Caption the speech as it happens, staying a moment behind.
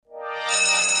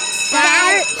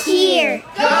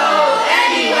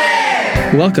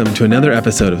Welcome to another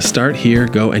episode of Start Here,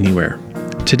 Go Anywhere.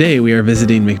 Today we are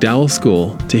visiting McDowell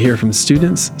School to hear from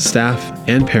students, staff,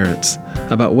 and parents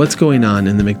about what's going on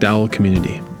in the McDowell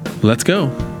community. Let's go.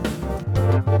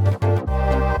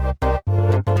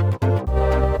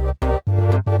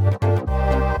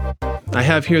 I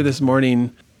have here this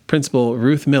morning Principal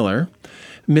Ruth Miller.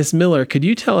 Miss Miller, could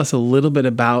you tell us a little bit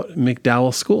about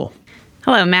McDowell School?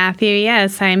 Hello, Matthew.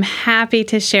 Yes, I'm happy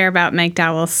to share about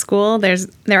McDowell School. There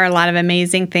are a lot of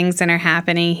amazing things that are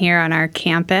happening here on our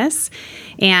campus.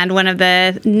 And one of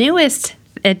the newest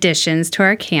additions to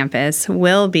our campus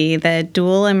will be the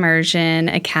Dual Immersion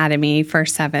Academy for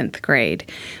 7th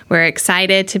grade. We're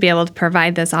excited to be able to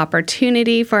provide this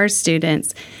opportunity for our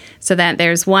students so that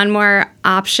there's one more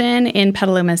option in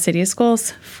Petaluma City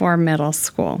Schools for middle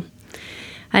school.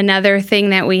 Another thing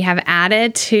that we have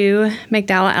added to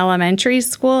McDowell Elementary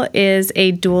School is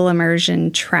a dual immersion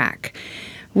track.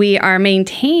 We are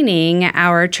maintaining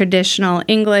our traditional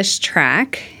English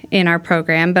track in our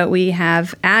program, but we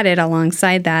have added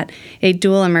alongside that a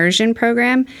dual immersion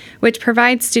program, which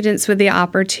provides students with the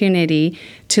opportunity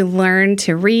to learn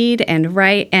to read and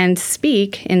write and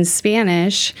speak in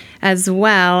Spanish, as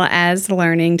well as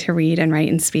learning to read and write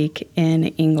and speak in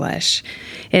English.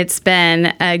 It's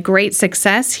been a great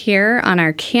success here on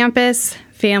our campus.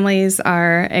 Families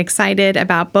are excited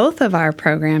about both of our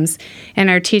programs, and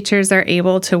our teachers are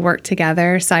able to work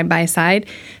together side by side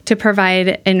to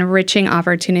provide enriching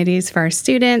opportunities for our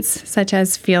students, such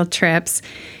as field trips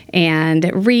and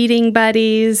reading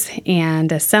buddies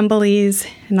and assemblies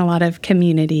and a lot of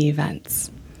community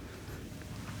events.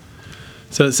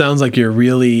 So it sounds like you're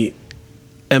really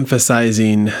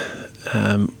emphasizing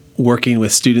working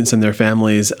with students and their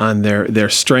families on their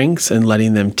strengths and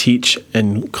letting them teach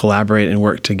and collaborate and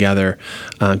work together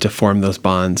to form those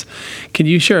bonds. Can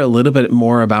you share a little bit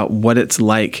more about what it's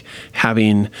like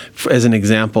having, as an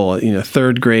example,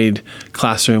 third grade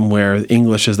classroom where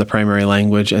English is the primary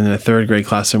language and then a third grade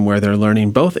classroom where they're learning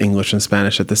both English and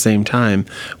Spanish at the same time?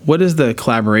 What is the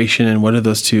collaboration and what are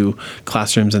those two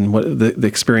classrooms and what the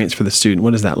experience for the student?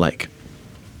 What is that like?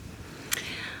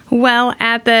 Well,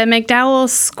 at the McDowell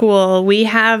School, we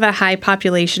have a high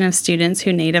population of students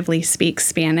who natively speak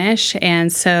Spanish, and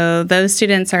so those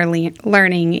students are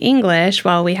learning English,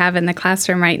 while we have in the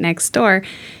classroom right next door,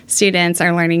 students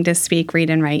are learning to speak, read,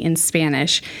 and write in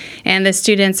Spanish. And the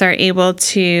students are able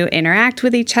to interact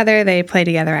with each other. They play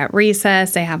together at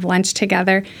recess. They have lunch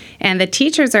together. And the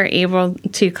teachers are able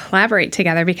to collaborate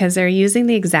together because they're using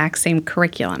the exact same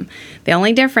curriculum. The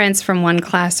only difference from one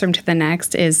classroom to the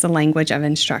next is the language of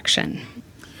instruction.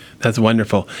 That's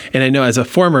wonderful. And I know as a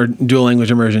former dual language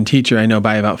immersion teacher, I know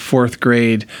by about 4th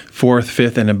grade, 4th,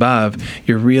 5th, and above,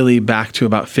 you're really back to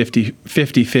about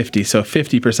 50-50. So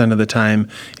 50% of the time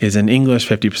is in English,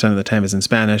 50% of the time is in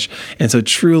Spanish. And so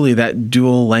truly that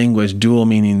dual language, dual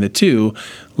meaning the two,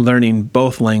 learning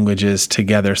both languages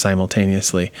together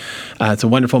simultaneously. It's a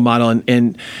wonderful model.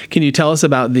 And can you tell us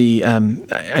about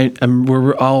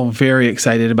we're all very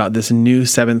excited about this new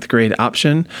 7th grade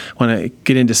option. I want to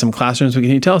get into some classrooms, but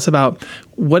can you tell us about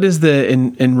what does the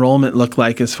enrollment look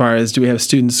like as far as, do we have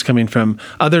students coming from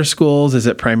other schools? Is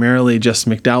it primarily just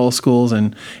McDowell schools?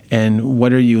 And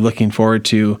what are you looking forward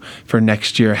to for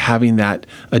next year, having that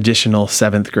additional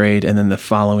 7th grade and then the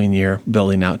following year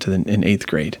building out to in 8th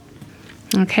grade?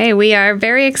 Okay, we are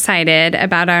very excited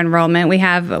about our enrollment. We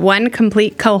have one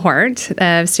complete cohort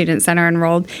of students that are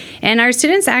enrolled, and our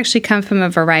students actually come from a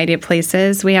variety of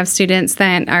places. We have students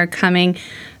that are coming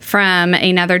from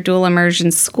another dual immersion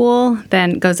school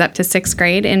that goes up to 6th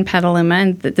grade in Petaluma,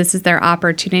 and this is their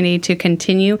opportunity to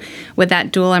continue with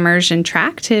that dual immersion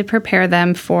track to prepare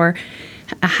them for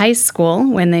a high school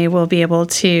when they will be able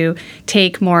to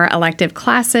take more elective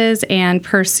classes and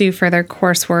pursue further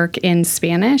coursework in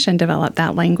Spanish and develop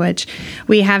that language.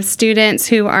 We have students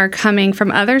who are coming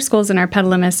from other schools in our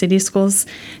Petaluma City Schools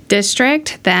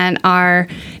district that are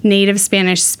native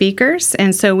Spanish speakers,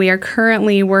 and so we are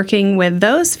currently working with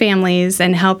those families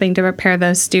and helping to prepare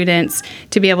those students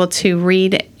to be able to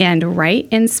read and write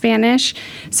in Spanish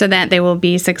so that they will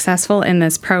be successful in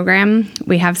this program.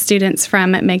 We have students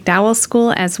from McDowell School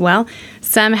as well.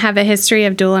 Some have a history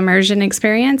of dual immersion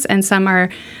experience, and some are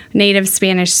native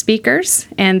Spanish speakers,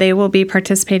 and they will be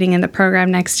participating in the program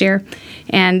next year.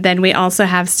 And then we also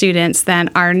have students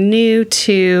that are new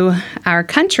to our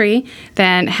country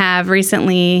that have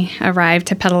recently arrived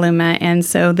to Petaluma, and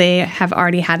so they have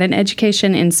already had an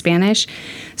education in Spanish.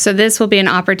 So this will be an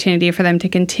opportunity for them to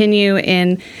continue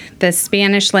in the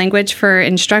Spanish language for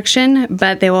instruction,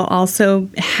 but they will also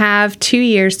have 2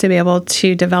 years to be able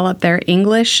to develop their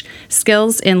English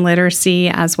skills in literacy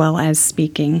as well as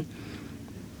speaking.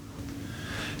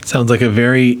 Sounds like a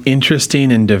very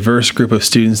interesting and diverse group of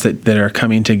students that are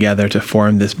coming together to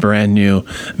form this brand new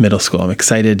middle school. I'm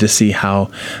excited to see how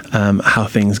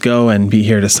things go and be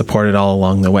here to support it all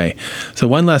along the way. So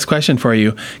one last question for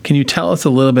you. Can you tell us a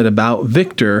little bit about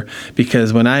Victor?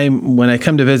 Because when I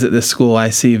come to visit this school, I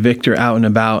see Victor out and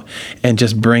about and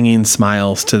just bringing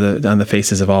smiles on the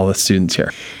faces of all the students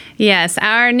here. Yes,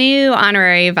 our new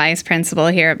honorary vice principal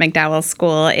here at McDowell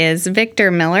School is Victor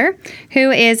Miller,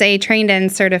 who is a trained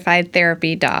and certified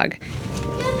therapy dog.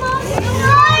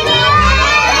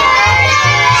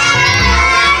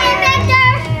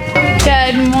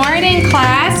 Good morning,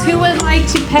 class. Who would like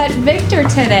to pet Victor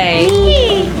today?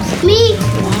 Me.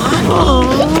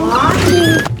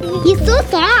 Oh. He's so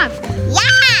soft. Yeah.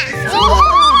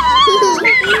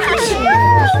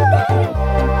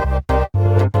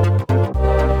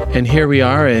 And here we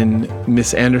are in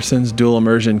Miss Anderson's Dual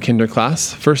Immersion Kinder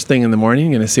class. First thing in the morning,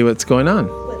 going to see what's going on.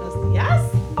 Buenos días.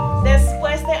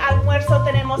 Después de almuerzo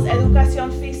tenemos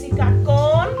educación física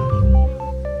con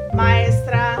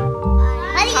maestra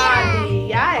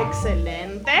María.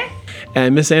 Excelente.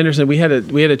 And Miss Anderson, we had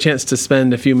a chance to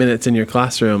spend a few minutes in your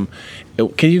classroom.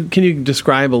 Can you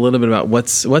describe a little bit about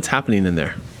what's happening in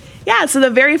there? Yeah, so the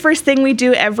very first thing we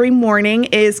do every morning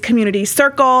is community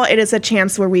circle. It is a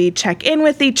chance where we check in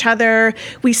with each other.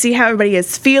 We see how everybody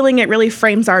is feeling. It really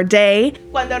frames our day.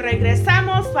 Cuando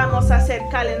regresamos, vamos a hacer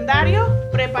calendario,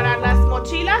 preparar las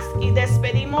mochilas y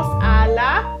despedimos a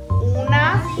la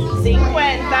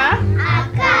 1:50. A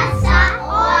casa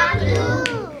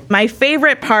o My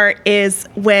favorite part is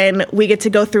when we get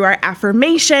to go through our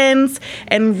affirmations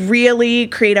and really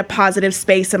create a positive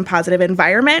space and positive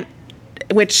environment,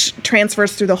 which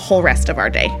transfers through the whole rest of our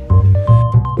day. Today's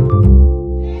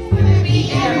gonna be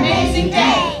an amazing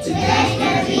day. Today's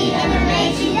gonna be an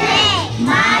amazing day.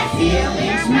 My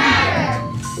feelings matter.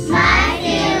 My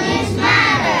feelings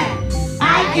matter.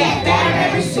 I get better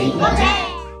every single day.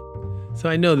 So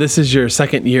I know this is your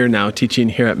second year now teaching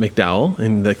here at McDowell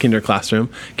in the kinder classroom.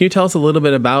 Can you tell us a little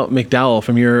bit about McDowell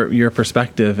from your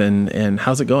perspective and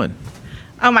how's it going?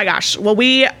 Oh my gosh. Well,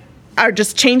 we are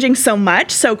just changing so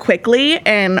much so quickly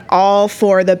and all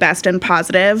for the best and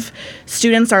positive.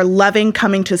 Students are loving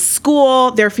coming to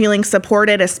school. They're feeling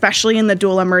supported, especially in the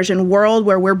dual immersion world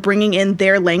where we're bringing in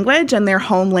their language and their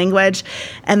home language,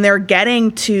 and they're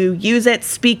getting to use it,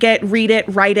 speak it, read it,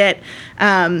 write it.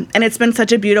 And it's been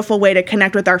such a beautiful way to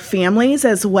connect with our families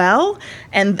as well.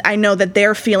 And I know that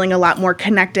they're feeling a lot more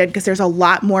connected because there's a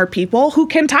lot more people who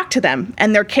can talk to them,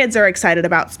 and their kids are excited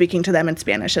about speaking to them in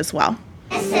Spanish as well.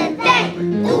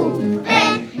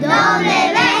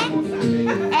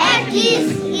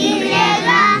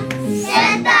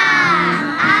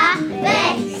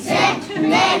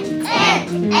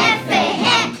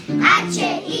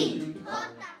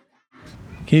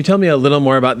 Can you tell me a little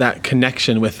more about that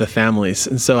connection with the families?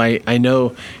 And so I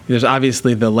know there's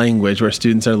obviously the language where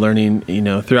students are learning,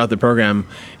 throughout the program,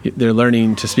 they're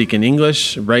learning to speak in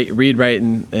English, read, write,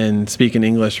 and speak in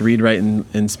English, read, write,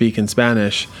 and speak in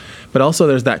Spanish. But also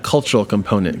there's that cultural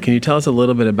component. Can you tell us a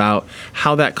little bit about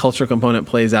how that cultural component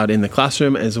plays out in the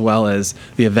classroom as well as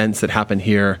the events that happen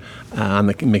here on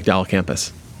the McDowell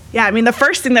campus? Yeah, I mean, the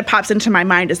first thing that pops into my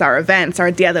mind is our events,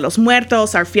 our Dia de los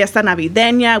Muertos, our Fiesta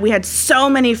Navideña. We had so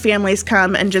many families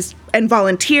come and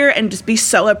volunteer and just be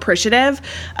so appreciative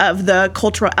of the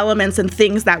cultural elements and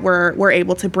things that we're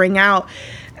able to bring out.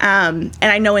 And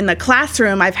I know in the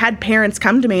classroom, I've had parents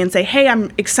come to me and say, hey,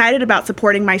 I'm excited about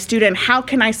supporting my student. How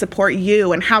can I support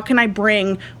you? And how can I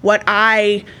bring what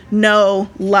I know,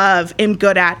 love, am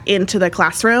good at into the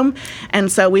classroom?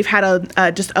 And so we've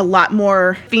had just a lot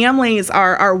more families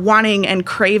are wanting and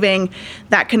craving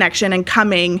that connection and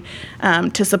coming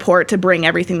to support, to bring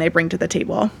everything they bring to the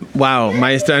table. Wow,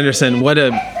 Maestra Anderson, what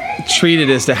a treat it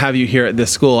is to have you here at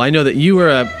this school. I know that you were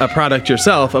a product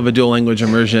yourself of a dual language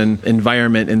immersion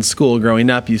environment in school growing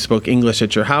up. You spoke English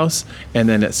at your house, and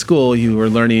then at school you were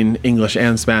learning English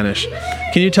and Spanish.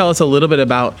 Can you tell us a little bit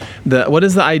about what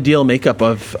is the ideal makeup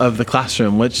of the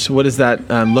classroom? What does that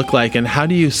look like, and how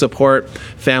do you support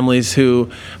families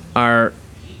who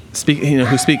speak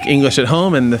English at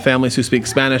home and the families who speak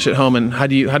Spanish at home, and how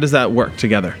does that work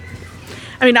together?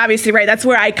 I mean, obviously, right, that's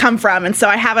where I come from. And so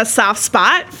I have a soft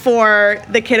spot for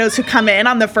the kiddos who come in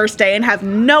on the first day and have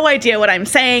no idea what I'm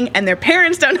saying, and their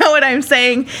parents don't know what I'm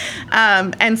saying.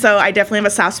 And so I definitely have a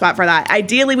soft spot for that.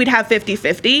 Ideally, we'd have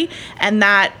 50-50, and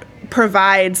that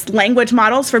provides language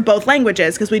models for both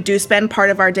languages, because we do spend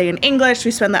part of our day in English, we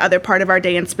spend the other part of our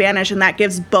day in Spanish, and that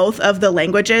gives both of the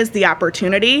languages the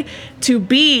opportunity to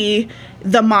be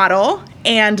the model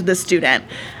and the student.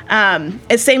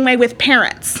 It's same way with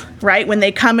parents, right? When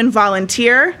they come and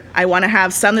volunteer, I want to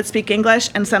have some that speak English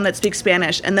and some that speak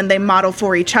Spanish. And then they model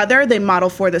for each other. They model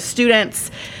for the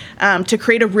students to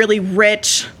create a really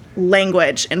rich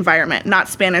language environment, not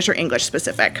Spanish or English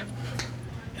specific.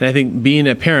 And I think being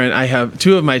a parent, I have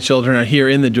two of my children are here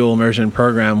in the dual immersion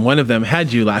program. One of them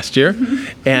had you last year.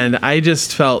 And I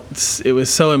just felt it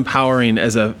was so empowering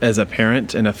as a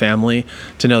parent and a family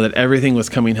to know that everything was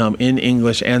coming home in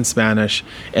English and Spanish,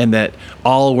 and that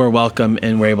all were welcome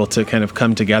and were able to kind of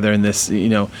come together in this,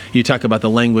 you talk about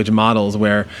the language models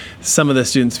where some of the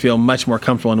students feel much more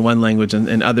comfortable in one language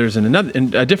and others in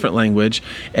a different language,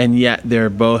 and yet they're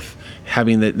both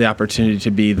having the opportunity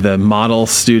to be the model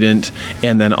student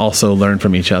and then also learn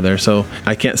from each other. So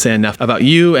I can't say enough about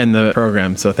you and the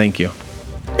program, so thank you.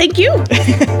 Thank you.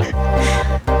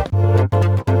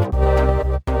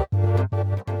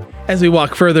 As we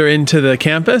walk further into the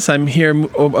campus, I'm here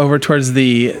over towards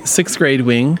the 6th grade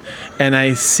wing, and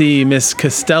I see Miss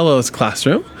Costello's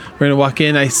classroom. We're going to walk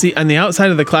in. I see on the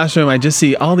outside of the classroom, I just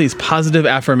see all these positive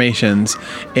affirmations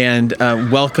and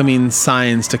welcoming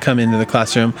signs to come into the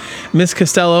classroom. Miss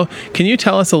Costello, can you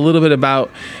tell us a little bit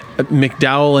about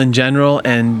McDowell in general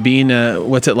and being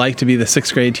what's it like to be the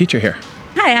 6th grade teacher here?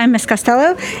 Hi, I'm Miss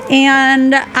Costello,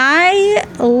 and I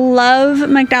love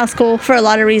McDowell School for a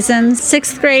lot of reasons.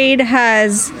 6th grade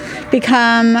has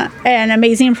become an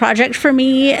amazing project for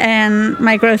me and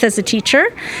my growth as a teacher.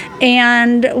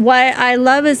 And what I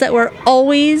love is that we're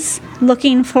always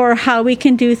looking for how we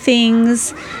can do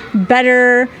things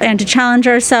better and to challenge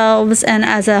ourselves, and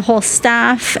as a whole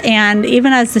staff and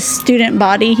even as the student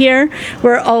body here,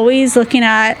 we're always looking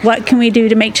at what can we do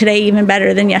to make today even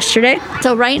better than yesterday.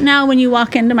 So right now when you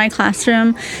walk into my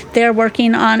classroom, they're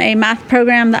working on a math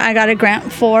program that I got a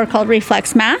grant for called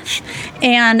Reflex Math,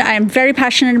 and I'm very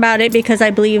passionate about it because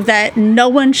I believe that no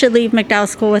one should leave McDowell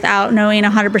School without knowing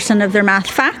 100% of their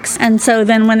math facts. And so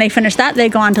then when they finish that, they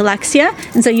go on to Lexia,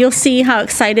 and so you'll see how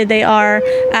excited they are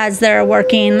as they're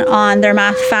working on their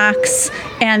math facts,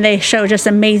 and they show just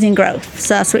amazing growth.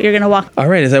 So that's what you're going to walk. All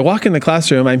right, as I walk in the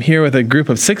classroom, I'm here with a group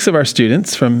of 6 of our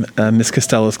students from Miss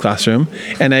Costello's classroom,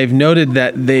 and I've noted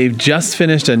that they've just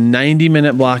finished a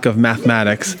 90-minute block of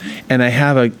mathematics, and I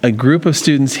have a group of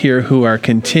students here who are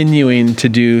continuing to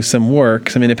do some work,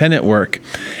 some independent work.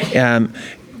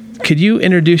 Could you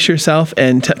introduce yourself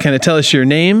and kind of tell us your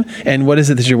name and what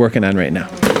is it that you're working on right now?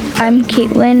 I'm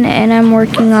Caitlin, and I'm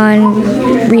working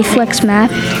on Reflex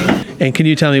Math. And can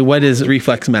you tell me, what is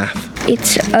Reflex Math?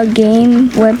 It's a game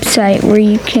website where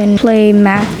you can play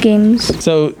math games.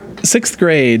 So 6th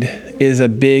grade is a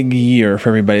big year for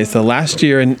everybody. It's the last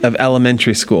year of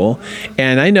elementary school.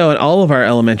 And I know in all of our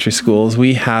elementary schools,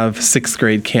 we have 6th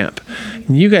grade camp.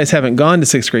 You guys haven't gone to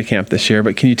 6th grade camp this year,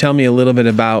 but can you tell me a little bit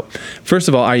about, first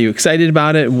of all, are you excited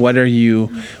about it? Where are you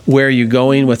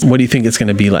going? What do you think it's going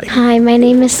to be like? Hi, my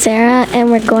name is Sarah,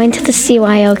 and we're going to the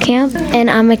CYO camp,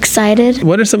 and I'm excited.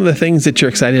 What are some of the things that you're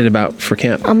excited about for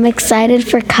camp? I'm excited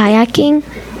for kayaking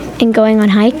and going on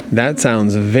hike. That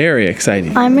sounds very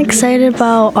exciting. I'm excited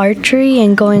about archery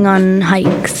and going on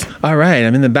hikes. All right,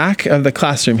 I'm in the back of the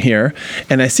classroom here,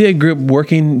 and I see a group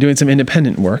doing some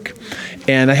independent work.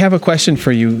 And I have a question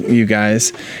for you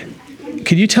guys.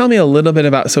 Could you tell me a little bit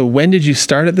about, so when did you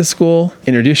start at the school?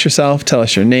 Introduce yourself, tell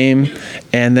us your name,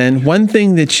 and then one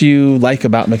thing that you like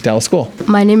about McDowell School.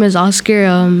 My name is Oscar.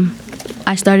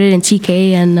 I started in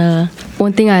TK, and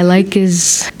one thing I like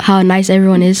is how nice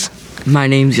everyone is. My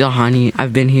name's Yohani.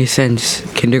 I've been here since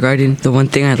kindergarten. The one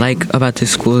thing I like about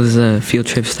this school is the field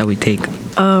trips that we take.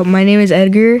 My name is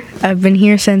Edgar. I've been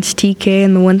here since TK,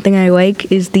 and the one thing I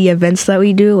like is the events that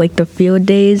we do, like the field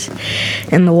days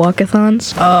and the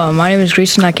walkathons. My name is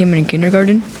Grayson. I came in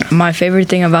kindergarten. My favorite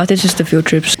thing about this is the field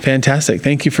trips. Fantastic.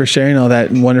 Thank you for sharing all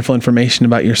that wonderful information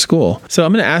about your school. So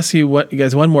I'm going to ask you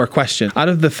guys one more question. Out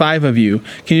of the 5 of you,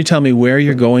 can you tell me where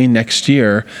you're going next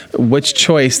year? Which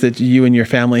choice that you and your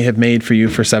family have made for you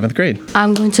for 7th grade?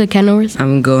 I'm going to Kenilworth.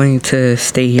 I'm going to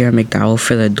stay here at McDowell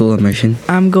for the dual immersion.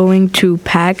 I'm going to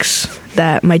PAX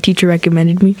that my teacher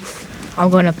recommended me.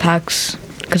 I'm going to PAX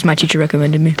because my teacher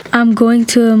recommended me. I'm going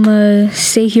to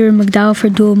stay here in McDowell for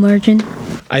dual immersion.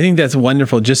 I think that's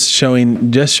wonderful, just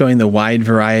showing the wide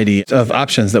variety of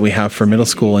options that we have for middle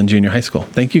school and junior high school.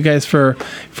 Thank you guys for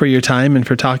your time and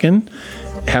for talking.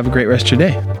 Have a great rest of your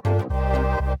day.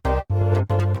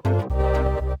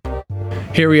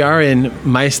 Here we are in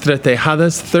Maestra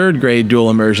Tejada's 3rd grade dual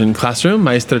immersion classroom.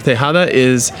 Maestra Tejada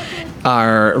is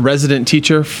our resident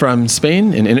teacher from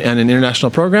Spain in an international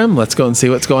program. Let's go and see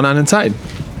what's going on inside.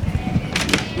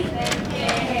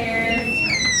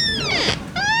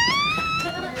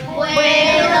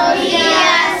 Buenos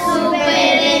días,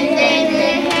 Superintendent.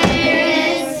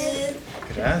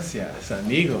 Gracias,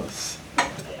 amigos.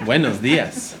 Buenos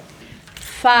días.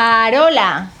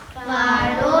 Farola.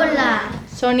 Farola.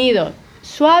 Sonido.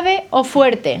 ¿Suave o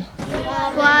fuerte?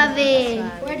 Suave.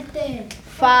 Fuerte.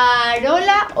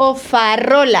 Farola o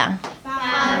farrola.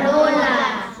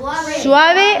 Farola.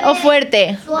 ¿Suave o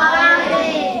fuerte?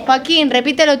 Suave. Joaquín,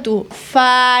 repítelo tú.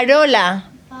 Farola.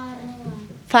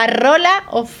 Farrola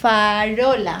o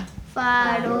farola.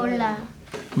 Farola.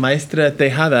 Maestra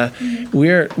Tejada,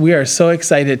 we are so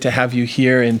excited to have you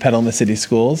here in Petaluma City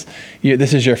Schools.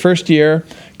 This is your first year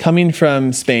coming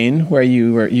from Spain, where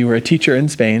you were a teacher in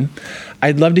Spain.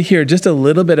 I'd love to hear just a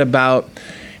little bit about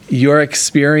your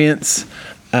experience.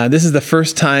 This is the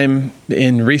first time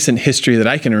in recent history that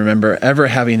I can remember ever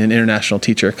having an international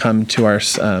teacher come to our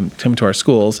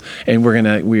schools, and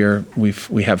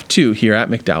we have two here at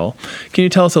McDowell. Can you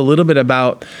tell us a little bit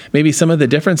about maybe some of the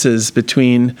differences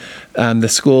between the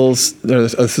schools, or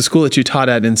the school that you taught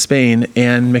at in Spain,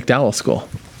 and McDowell School?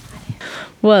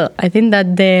 Well, I think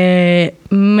that the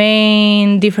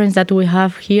main difference that we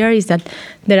have here is that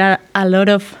there are a lot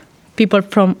of people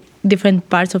from different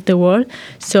parts of the world,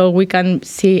 so we can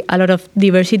see a lot of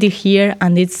diversity here,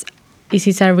 and this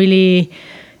is a really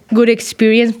good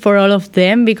experience for all of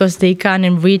them because they can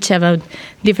enrich about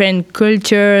different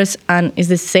cultures, and it's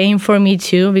the same for me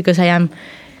too because I am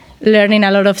learning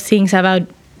a lot of things about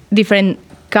different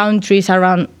countries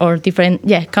around, or different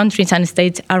countries and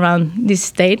states around this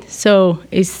state. So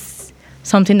it's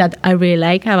something that I really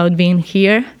like about being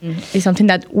here. It's something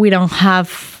that we don't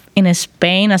have in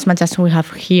Spain as much as we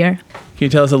have here. Can you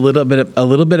tell us a little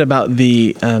bit about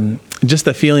the just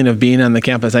the feeling of being on the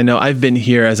campus? I know I've been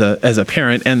here as a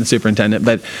parent and the superintendent,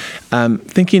 but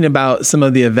thinking about some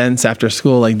of the events after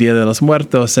school, like Dia de los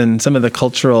Muertos, and some of the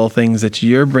cultural things that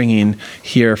you're bringing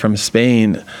here from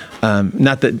Spain.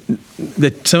 Not that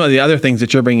some of the other things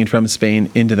that you're bringing from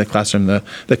Spain into the classroom,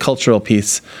 the cultural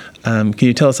piece. Can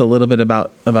you tell us a little bit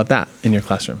about that in your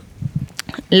classroom?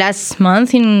 Last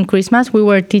month in Christmas, we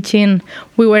were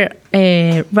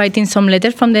writing some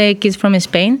letters from the kids from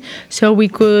Spain, so we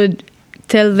could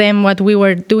tell them what we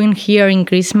were doing here in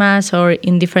Christmas or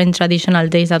in different traditional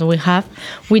days that we have.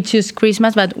 We choose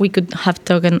Christmas, but we could have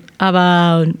talked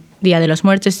about Dia de los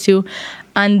Muertos too,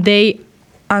 and they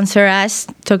answer us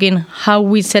talking how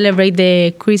we celebrate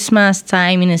the Christmas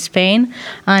time in Spain,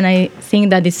 and I think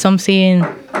that is something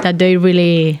that they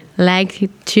really like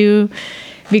too,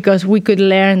 because we could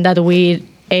learn that we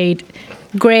ate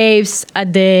grapes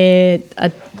at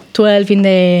 12 in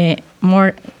the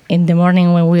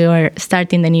morning when we were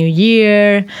starting the new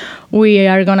year. We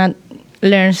are gonna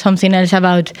learn something else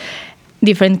about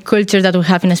different cultures that we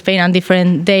have in Spain and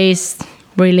different days,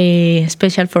 really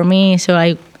special for me. So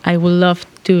I would love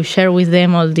to share with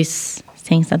them all these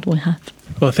things that we have.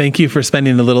 Well, thank you for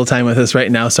spending a little time with us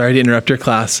right now. Sorry to interrupt your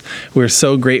class. We're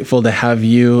so grateful to have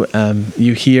you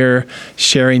here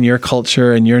sharing your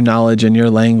culture and your knowledge and your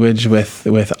language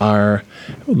with our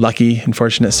lucky and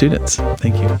fortunate students.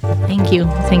 Thank you. Thank you.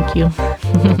 Thank you.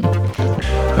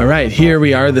 All right, here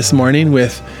we are this morning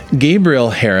with Gabriel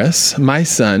Harris, my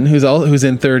son, who's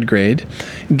in third grade.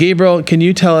 Gabriel, can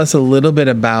you tell us a little bit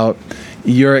about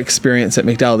your experience at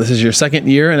McDowell? This is your second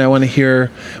year, and I want to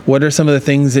hear what are some of the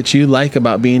things that you like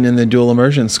about being in the dual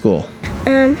immersion school.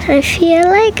 I feel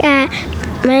like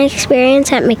my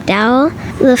experience at McDowell,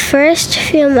 the first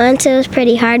few months it was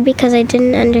pretty hard because I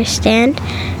didn't understand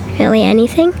really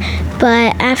anything,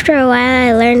 but after a while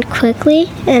I learned quickly,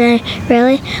 and I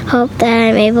really hope that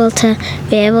I'm able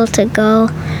to go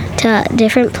to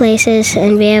different places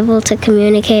and be able to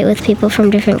communicate with people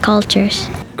from different cultures.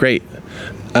 Great.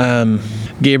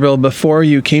 Gabriel, before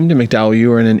you came to McDowell, you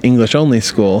were in an English-only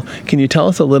school. Can you tell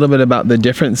us a little bit about the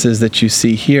differences that you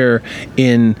see here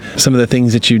in some of the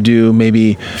things that you do,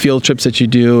 maybe field trips that you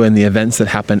do, and the events that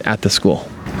happen at the school?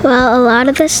 Well, a lot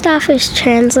of the stuff is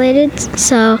translated,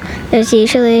 so there's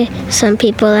usually some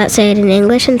people that say it in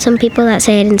English and some people that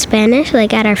say it in Spanish.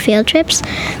 Like at our field trips,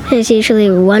 there's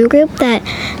usually one group that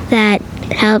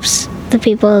helps the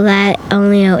people that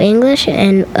only know English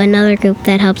and another group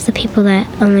that helps the people that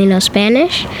only know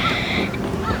Spanish.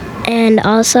 And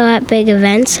also at big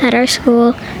events at our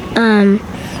school,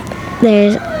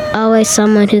 there's always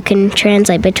someone who can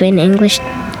translate between English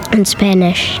and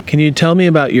Spanish. Can you tell me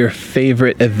about your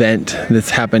favorite event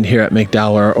that's happened here at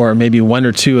McDowell, or maybe one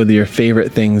or two of your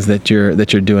favorite things that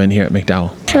you're doing here at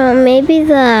McDowell? So maybe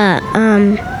the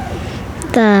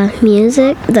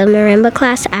music, the marimba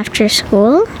class after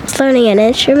school. It's learning an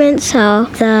instrument, so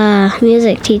the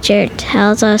music teacher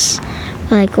tells us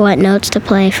like what notes to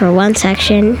play for one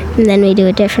section, and then we do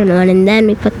a different one, and then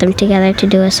we put them together to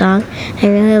do a song. I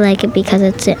really like it because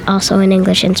it's also in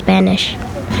English and Spanish.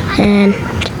 And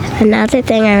another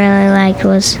thing I really liked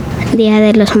was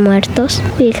Dia de los Muertos,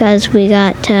 because we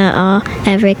got to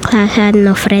every class had an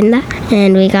ofrenda,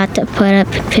 and we got to put up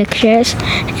pictures,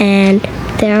 and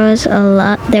there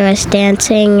was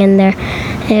dancing, and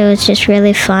it was just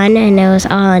really fun, and it was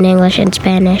all in English and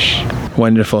Spanish.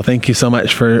 Wonderful. Thank you so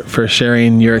much for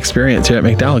sharing your experience here at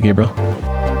McDowell, Gabriel.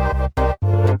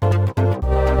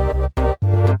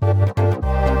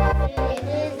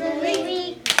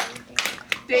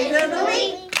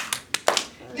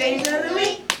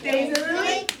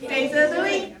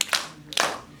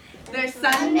 There's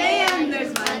Sunday and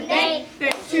there's Monday,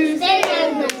 there's Tuesday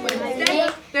and there's Wednesday,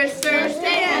 there's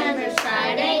Thursday and there's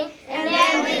Friday, and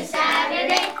then there's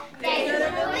Saturday, days of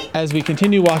the week. As we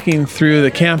continue walking through the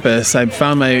campus, I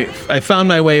found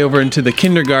my way over into the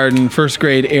kindergarten, first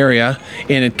grade area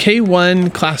in a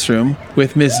K1 classroom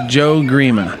with Miss Jo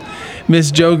Grima.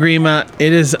 Miss Jo Grima,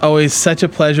 it is always such a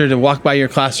pleasure to walk by your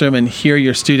classroom and hear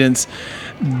your students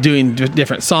doing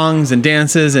different songs and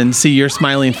dances and see your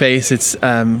smiling face. It's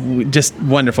just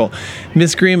wonderful.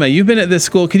 Miss Grima, you've been at this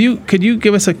school. Could you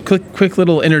give us a quick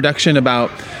little introduction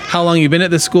about how long you've been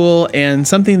at the school and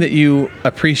something that you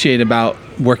appreciate about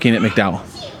working at McDowell?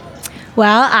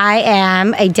 Well, I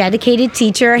am a dedicated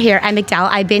teacher here at McDowell.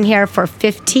 I've been here for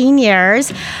 15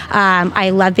 years.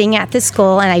 I love being at this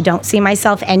school, and I don't see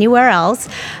myself anywhere else.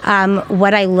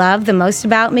 What I love the most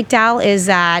about McDowell is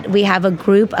that we have a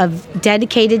group of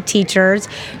dedicated teachers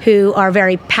who are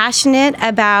very passionate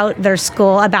about their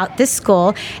school, about this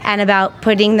school, and about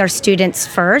putting their students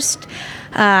first.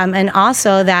 And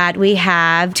also that we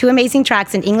have 2 amazing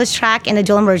tracks, an English track and a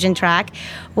dual immersion track,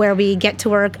 where we get to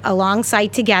work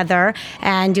alongside together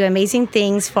and do amazing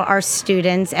things for our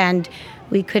students. And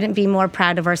we couldn't be more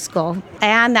proud of our school,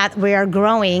 and that we are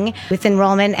growing with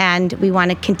enrollment, and we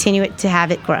want to continue to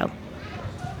have it grow.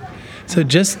 So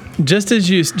just as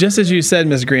you said,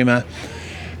 Ms. Grima,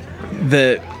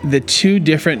 the 2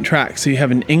 different tracks. So you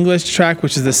have an English track,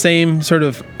 which is the same sort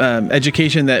of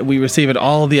education that we receive at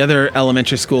all the other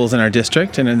elementary schools in our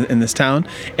district and in this town.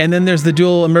 And then there's the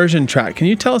dual immersion track. Can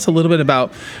you tell us a little bit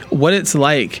about what it's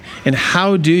like and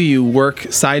how do you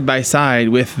work side by side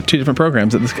with 2 different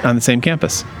programs on the same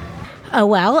campus?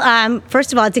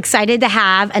 First of all, it's excited to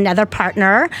have another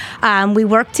partner. We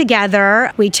work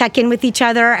together, we check in with each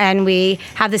other, and we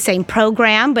have the same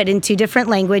program, but in 2 different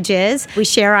languages. We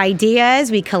share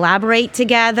ideas, we collaborate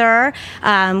together,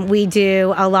 we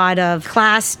do a lot of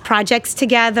class projects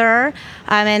together,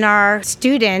 and our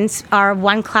students are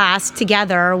one class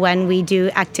together when we do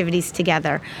activities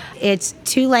together. It's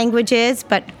 2 languages,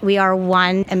 but we are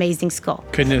one amazing school.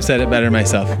 Couldn't have said it better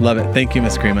myself. Love it. Thank you,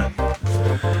 Ms. Grima.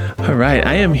 All right,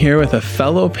 I am here with a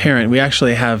fellow parent. We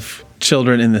actually have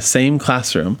children in the same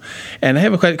classroom. And I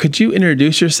have a question. Could you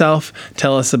introduce yourself,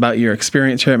 tell us about your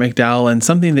experience here at McDowell and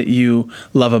something that you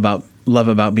love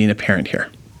about being a parent here?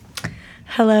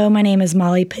 Hello, my name is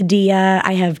Molly Padilla.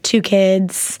 I have 2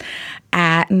 kids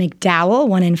at McDowell,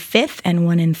 one in 5th and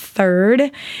one in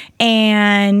 3rd.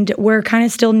 And we're kind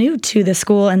of still new to the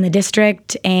school and the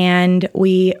district, and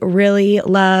we really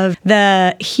love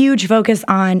the huge focus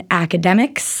on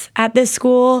academics at this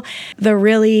school, the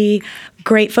really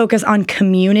great focus on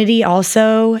community,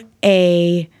 also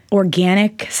a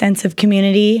organic sense of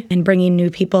community and bringing new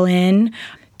people in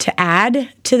to add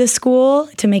to the school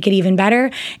to make it even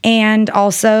better, and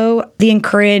also the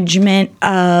encouragement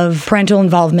of parental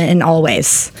involvement in all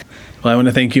ways. Well, I want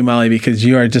to thank you, Molly, because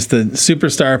you are just a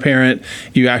superstar parent.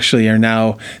 You actually are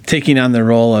now taking on the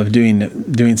role of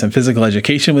doing some physical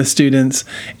education with students,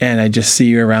 and I just see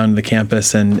you around the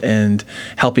campus and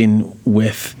helping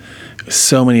with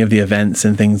so many of the events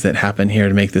and things that happen here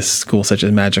to make this school such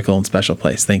a magical and special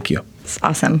place. Thank you. It's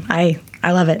awesome. I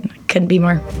love it. Couldn't be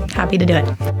more happy to do it.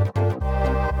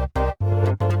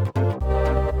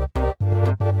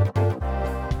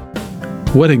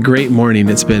 What a great morning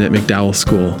it's been at McDowell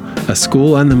School, a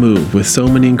school on the move with so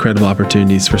many incredible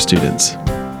opportunities for students.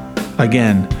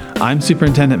 Again, I'm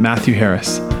Superintendent Matthew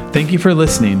Harris. Thank you for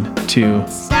listening to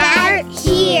Start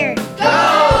here.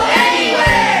 Go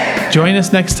anywhere. Join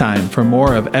us next time for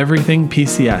more of Everything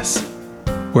PCS,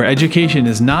 where education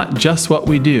is not just what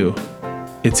we do,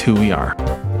 it's who we are.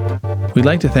 We'd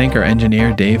like to thank our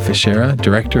engineer, Dave Fischera,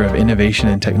 Director of Innovation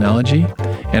and Technology,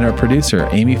 and our producer,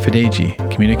 Amy Fadegi,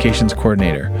 Communications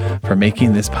Coordinator, for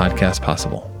making this podcast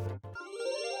possible.